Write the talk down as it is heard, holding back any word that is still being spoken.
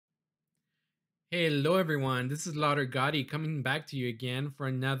Hello everyone, this is Lotergotty coming back to you again for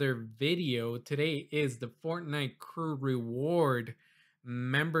another video. Today is the Fortnite crew reward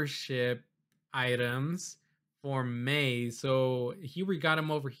membership items for May. So here we got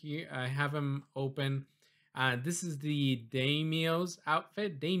him over here. I have him open. This is the DEIMOS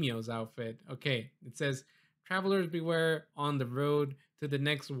outfit. Okay, it says travelers beware on the road to the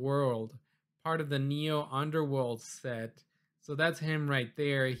next world, part of the Neo Underworld set. So that's him right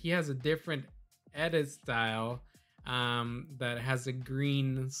there. He has a different edit style that has a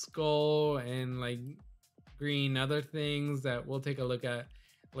green skull and like green other things that we'll take a look at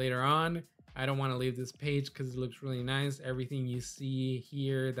later on. I don't want to leave this page because it looks really nice. Everything you see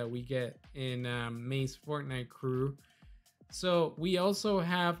here that we get in May's Fortnite crew. So we also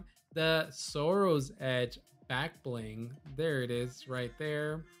have the SORRO'S Edge back bling. There it is right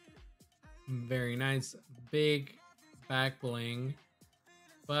there. Very nice big back bling.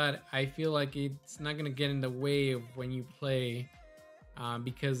 But I feel like it's not gonna get in the way of when you play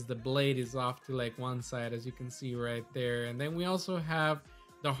because the blade is off to like one side, as you can see right there. And then we also have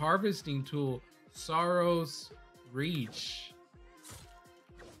the harvesting tool, SORRO'S Reach.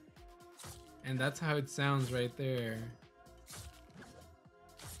 And that's how it sounds right there.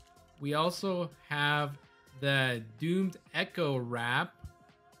 We also have the Doomed Echo wrap.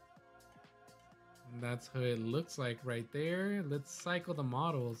 And that's how it looks like right there. Let's cycle the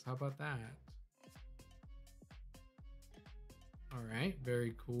models. How about that? All right,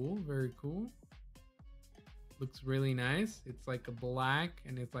 very cool, very cool. Looks really nice. It's like a black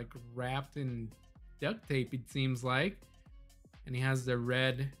and it's like wrapped in duct tape, it seems like. And he has the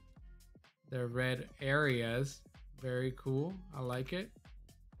red areas. Very cool. I like it.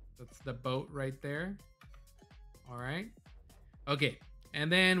 That's the boat right there. All right. Okay. And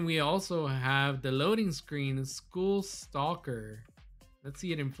then we also have the loading screen, School Stalker. Let's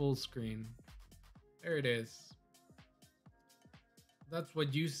see it in full screen. There it is. That's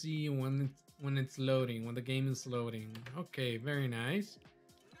what you see when it's loading, when the game is loading. Okay, very nice.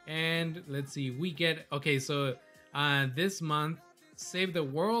 And let's see, we get, okay, so this month, Save the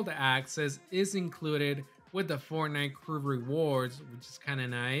World access is included with the Fortnite crew rewards, which is kind of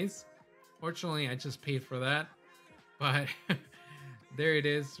nice. Fortunately, I just paid for that, but there it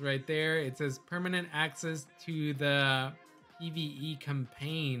is right there. It says permanent access to the PvE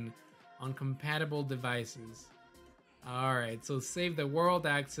campaign on compatible devices. All right, so Save the World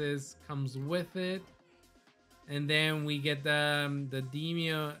access comes with it. And then we get the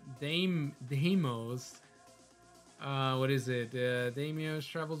DEIMOS. What is it? DEIMOS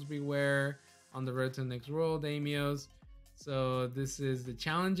Travels Beware on the road to the next world, DEIMOS. So this is the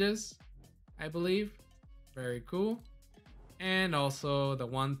challenges, I believe. Very cool. And also the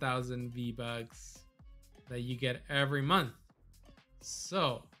 1000 V-Bucks that you get every month.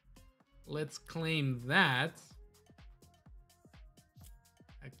 So let's claim that.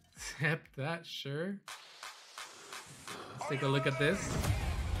 Accept that, sure. Let's take a look at this.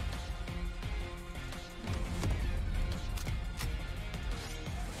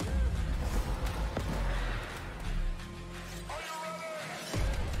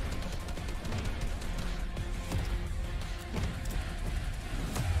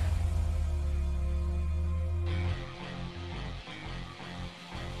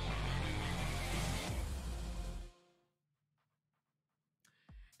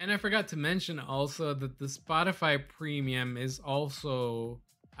 And I forgot to mention also that the Spotify Premium is also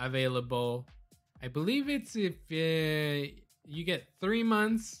available. I believe it's if you get 3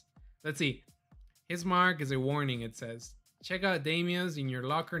 months. Let's see. His mark is a warning, it says. Check out DEIMOS in your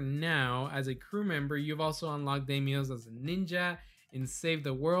locker now. As a crew member, you've also unlocked DEIMOS as a ninja in Save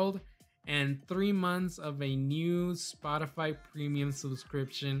the World. And 3 months of a new Spotify Premium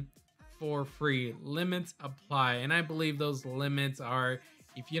subscription for free. Limits apply. And I believe those limits are,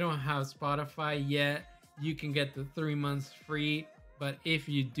 if you don't have Spotify yet, you can get the 3 months free. But if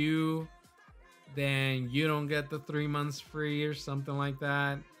you do, then you don't get the 3 months free or something like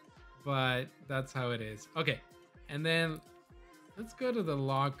that. But that's how it is. Okay, and then let's go to the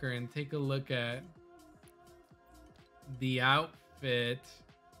locker and take a look at the outfit.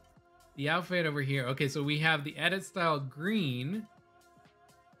 The outfit over here. Okay, so we have the edit style green,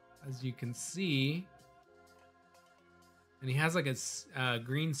 as you can see. And he has like a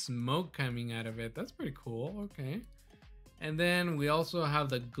green smoke coming out of it. That's pretty cool. Okay. And then we also have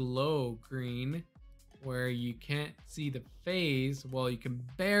the glow green, where you can't see the face. Well, you can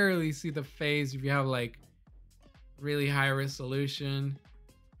barely see the face if you have like really high resolution.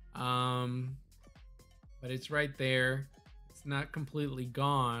 But it's right there. It's not completely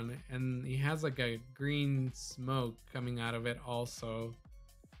gone. And he has like a green smoke coming out of it also.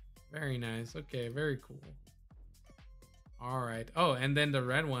 Very nice. Okay, very cool. All right. Oh, and then the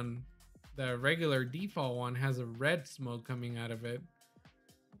red one, the regular default one, has a red smoke coming out of it.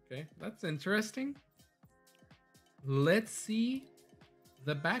 Okay, that's interesting. Let's see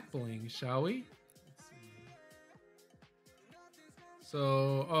the back bling, shall we? Let's see.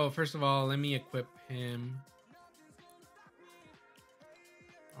 So, oh, first of all, let me equip him.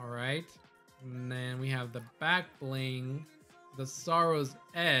 All right. And then we have the back bling, the SORRO'S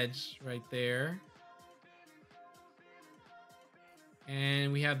edge right there.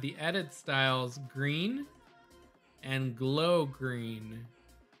 And we have the edit styles green and glow green.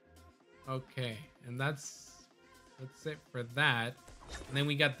 Okay, and that's it for that. And then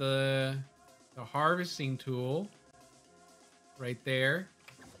we got the harvesting tool right there.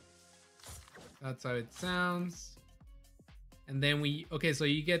 That's how it sounds. And then okay, so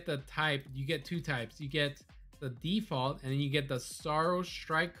you get the type, you get two types. You get the default and then you get the SORRO'S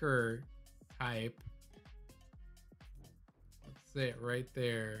Striker type. That's it right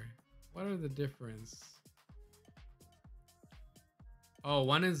there. What are the difference? Oh,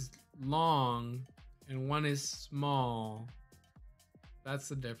 one is long and one is small. That's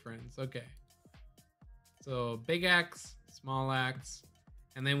the difference. Okay. So big axe, small axe,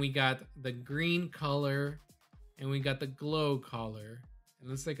 and then we got the green color and we got the glow color. And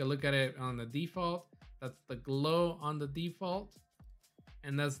let's take a look at it on the default. That's the glow on the default,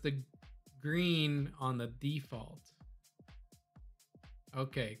 and that's the green on the default.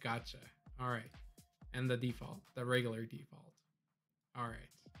 Okay, gotcha. All right. And the default, the regular default. All right.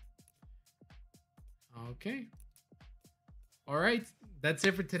 Okay. All right. That's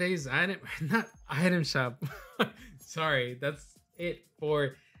it for today's not item shop. Sorry. That's it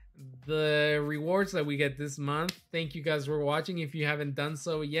for the rewards that we get this month. Thank you guys for watching. If you haven't done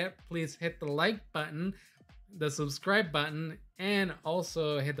so yet, please hit the like button, the subscribe button, and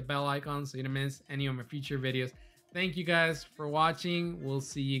also hit the bell icon so you don't miss any of my future videos. Thank you guys for watching. We'll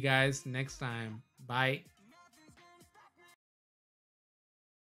see you guys next time. Bye.